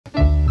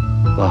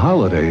The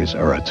holidays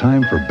are a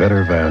time for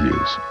better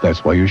values.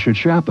 That's why you should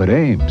shop at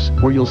Ames,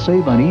 where you'll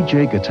save on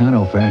E.J.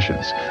 Gaetano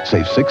fashions.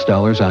 Save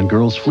 $6 on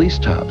girls' fleece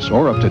tops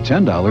or up to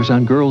 $10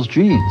 on girls'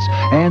 jeans.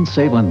 And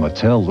save on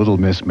Mattel Little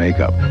Miss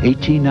makeup,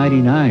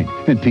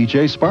 $18.99. And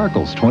PJ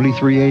Sparkles,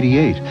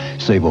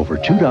 $23.88. Save over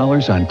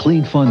 $2 on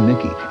Clean Fun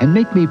Mickey and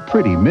Make Me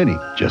Pretty Minnie,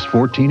 just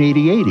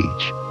 $14.88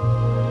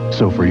 each.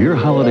 So for your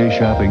holiday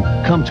shopping,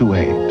 come to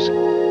Ames.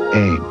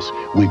 Ames,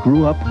 we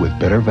grew up with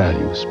better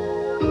values.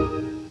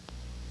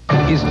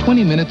 Is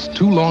 20 minutes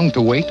too long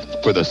to wait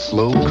for the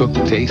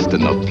slow-cooked taste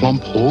and the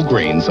plump whole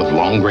grains of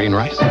long-grain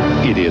rice?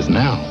 It is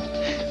now.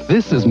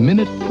 This is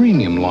Minute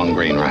Premium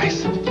Long-Grain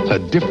Rice, a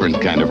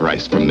different kind of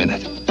rice from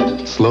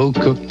Minute.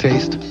 Slow-cooked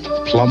taste,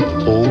 plump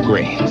whole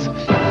grains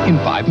in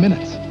 5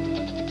 minutes.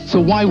 So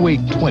why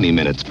wait 20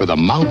 minutes for the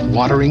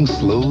mouth-watering,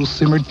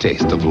 slow-simmered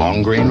taste of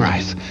long-grain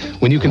rice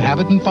when you can have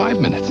it in 5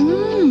 minutes?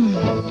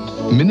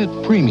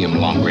 Minute Premium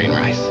Long-Grain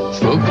Rice,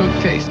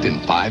 slow-cooked taste in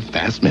 5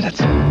 fast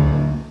minutes.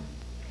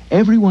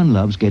 Everyone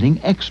loves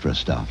getting extra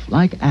stuff,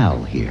 like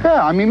Al here.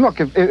 Yeah, I mean, look,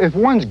 if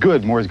one's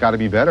good, more's got to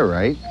be better,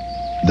 right?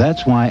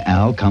 That's why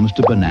Al comes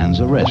to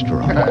Bonanza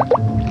Restaurant.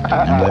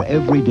 And where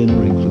every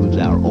dinner includes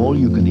our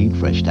all-you-can-eat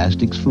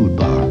Freshtastics food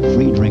bar,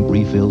 free drink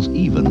refills,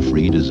 even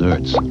free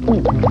desserts.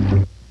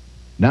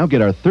 Now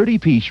get our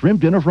 30-piece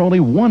shrimp dinner for only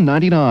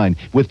 $1.99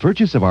 with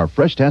purchase of our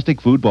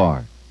Freshtastic food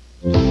bar.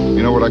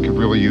 You know what I could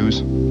really use?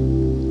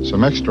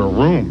 Some extra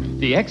room.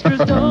 The extras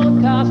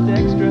don't cost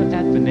extra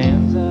at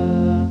Bonanza.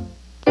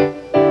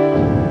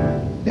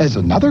 As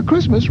another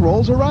Christmas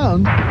rolls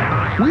around,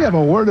 we have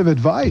a word of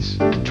advice.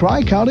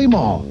 Try County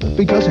Mall,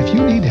 because if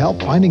you need help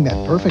finding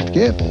that perfect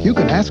gift, you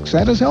can ask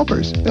Santa's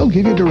helpers. They'll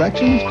give you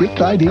directions, gift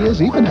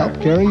ideas, even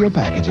help carry your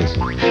packages.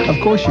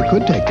 Of course, you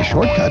could take the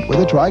shortcut with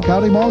a Try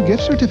County Mall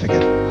gift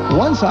certificate.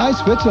 One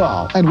size fits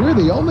all, and we're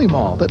the only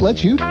mall that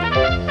lets you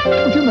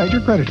with your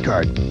major credit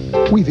card.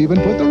 We've even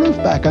put the roof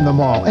back on the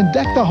mall and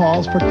decked the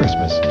halls for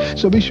Christmas.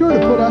 So be sure to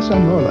put us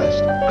on your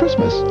list.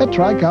 Christmas at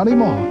Tri County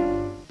Mall.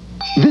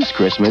 This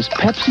Christmas,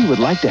 Pepsi would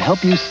like to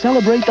help you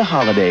celebrate the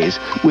holidays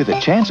with a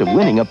chance of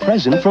winning a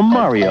present from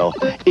Mario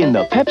in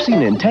the Pepsi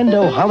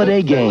Nintendo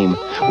Holiday Game,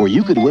 where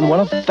you could win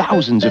one of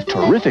thousands of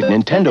terrific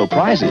Nintendo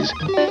prizes,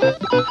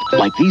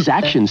 like these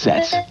action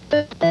sets,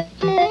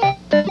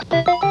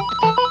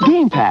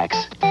 game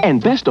packs,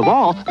 and best of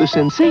all, the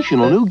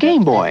sensational new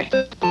Game Boy.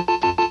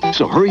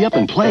 So hurry up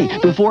and play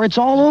before it's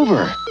all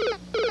over.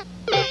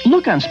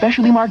 Look on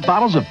specially marked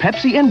bottles of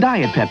Pepsi and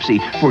Diet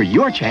Pepsi for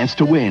your chance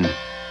to win.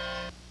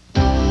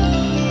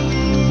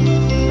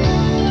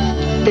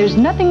 There's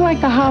nothing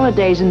like the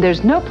holidays, and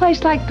there's no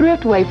place like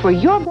Thriftway for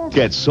your best.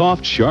 Get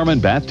soft Charmin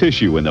bath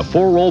tissue in the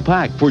 4-roll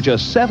pack for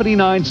just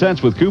 79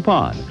 cents with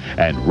coupon.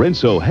 And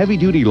Rinso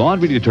heavy-duty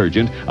laundry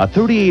detergent, a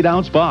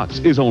 38-ounce box,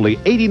 is only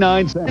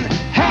 89 cents.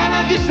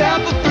 Have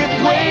yourself a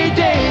Thriftway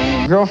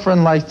day.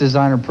 Girlfriend likes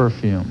designer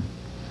perfume.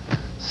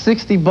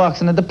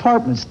 $60 in a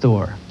department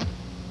store.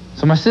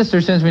 So my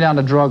sister sends me down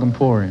to Drug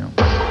Emporium.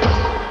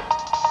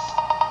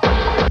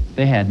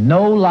 They had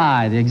no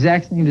lie, the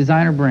exact same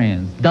designer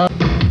brands.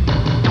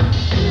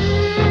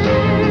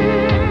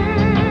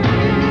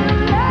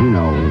 You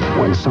know,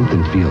 when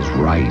something feels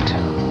right,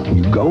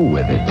 you go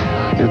with it.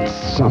 It's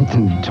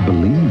something to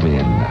believe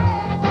in.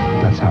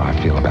 That's how I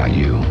feel about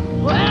you.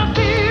 Well, I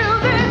feel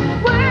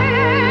this way.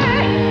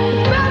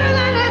 It's better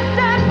than it's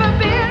ever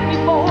been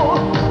before.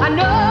 I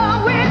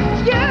know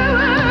it's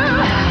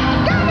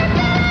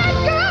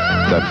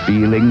you. The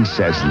feeling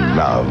says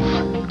love.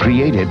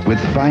 Created with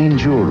fine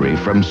jewelry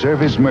from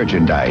Service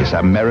Merchandise,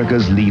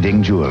 America's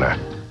leading jeweler.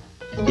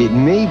 It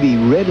may be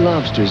Red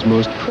Lobster's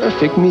most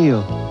perfect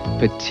meal.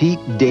 Petite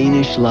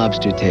Danish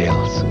lobster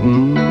tails.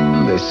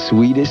 The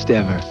sweetest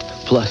ever.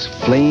 Plus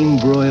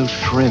flame-broiled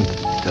shrimp.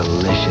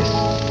 Delicious.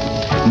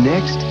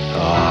 Next,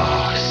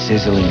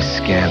 sizzling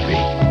scampi.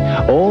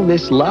 All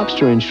this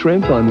lobster and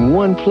shrimp on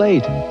one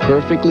plate.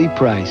 Perfectly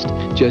priced.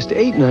 Just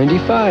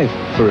 $8.95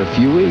 for a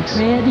few weeks.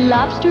 Red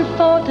Lobster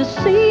for the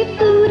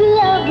seafood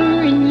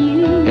lover in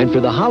you. And for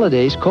the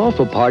holidays, call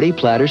for party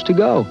platters to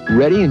go.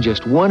 Ready in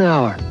just 1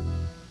 hour.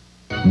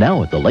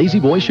 Now at the Lazy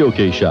Boy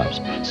Showcase Shops.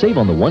 Save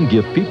on the one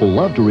gift people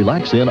love to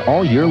relax in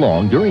all year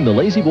long during the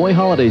Lazy Boy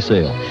Holiday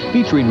Sale.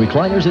 Featuring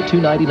recliners at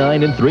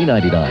 $2.99 and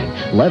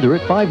 $3.99. Leather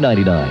at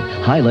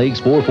 $5.99. High legs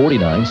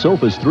 $4.49.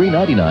 Sofas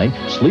 $3.99.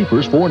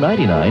 Sleepers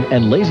 $4.99.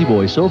 And Lazy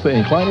Boy sofa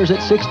incliners at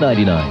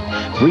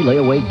 $6.99. Free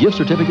layaway gift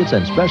certificates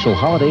and special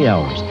holiday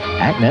hours.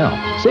 Act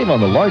now. Save on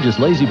the largest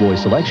Lazy Boy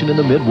selection in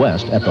the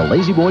Midwest at the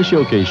Lazy Boy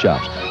Showcase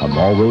Shops on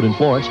Mall Road in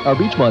Florence, our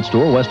Beachmont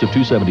store west of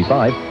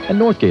 275, and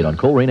Northgate on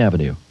Coleraine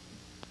Avenue.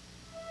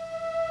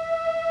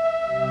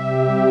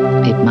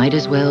 It might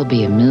as well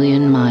be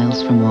 1,000,000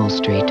 miles from Wall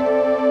Street. There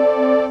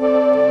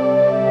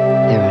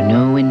are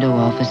no window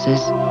offices,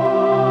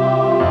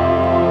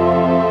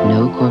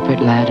 no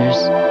corporate ladders,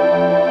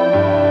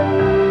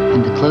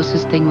 and the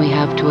closest thing we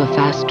have to a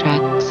fast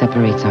track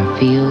separates our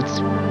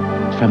fields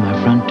from our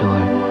front door.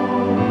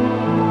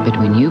 But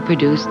when you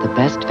produce the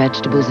best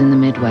vegetables in the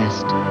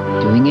Midwest,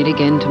 doing it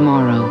again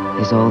tomorrow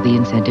is all the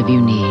incentive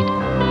you need.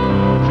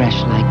 Freshlike.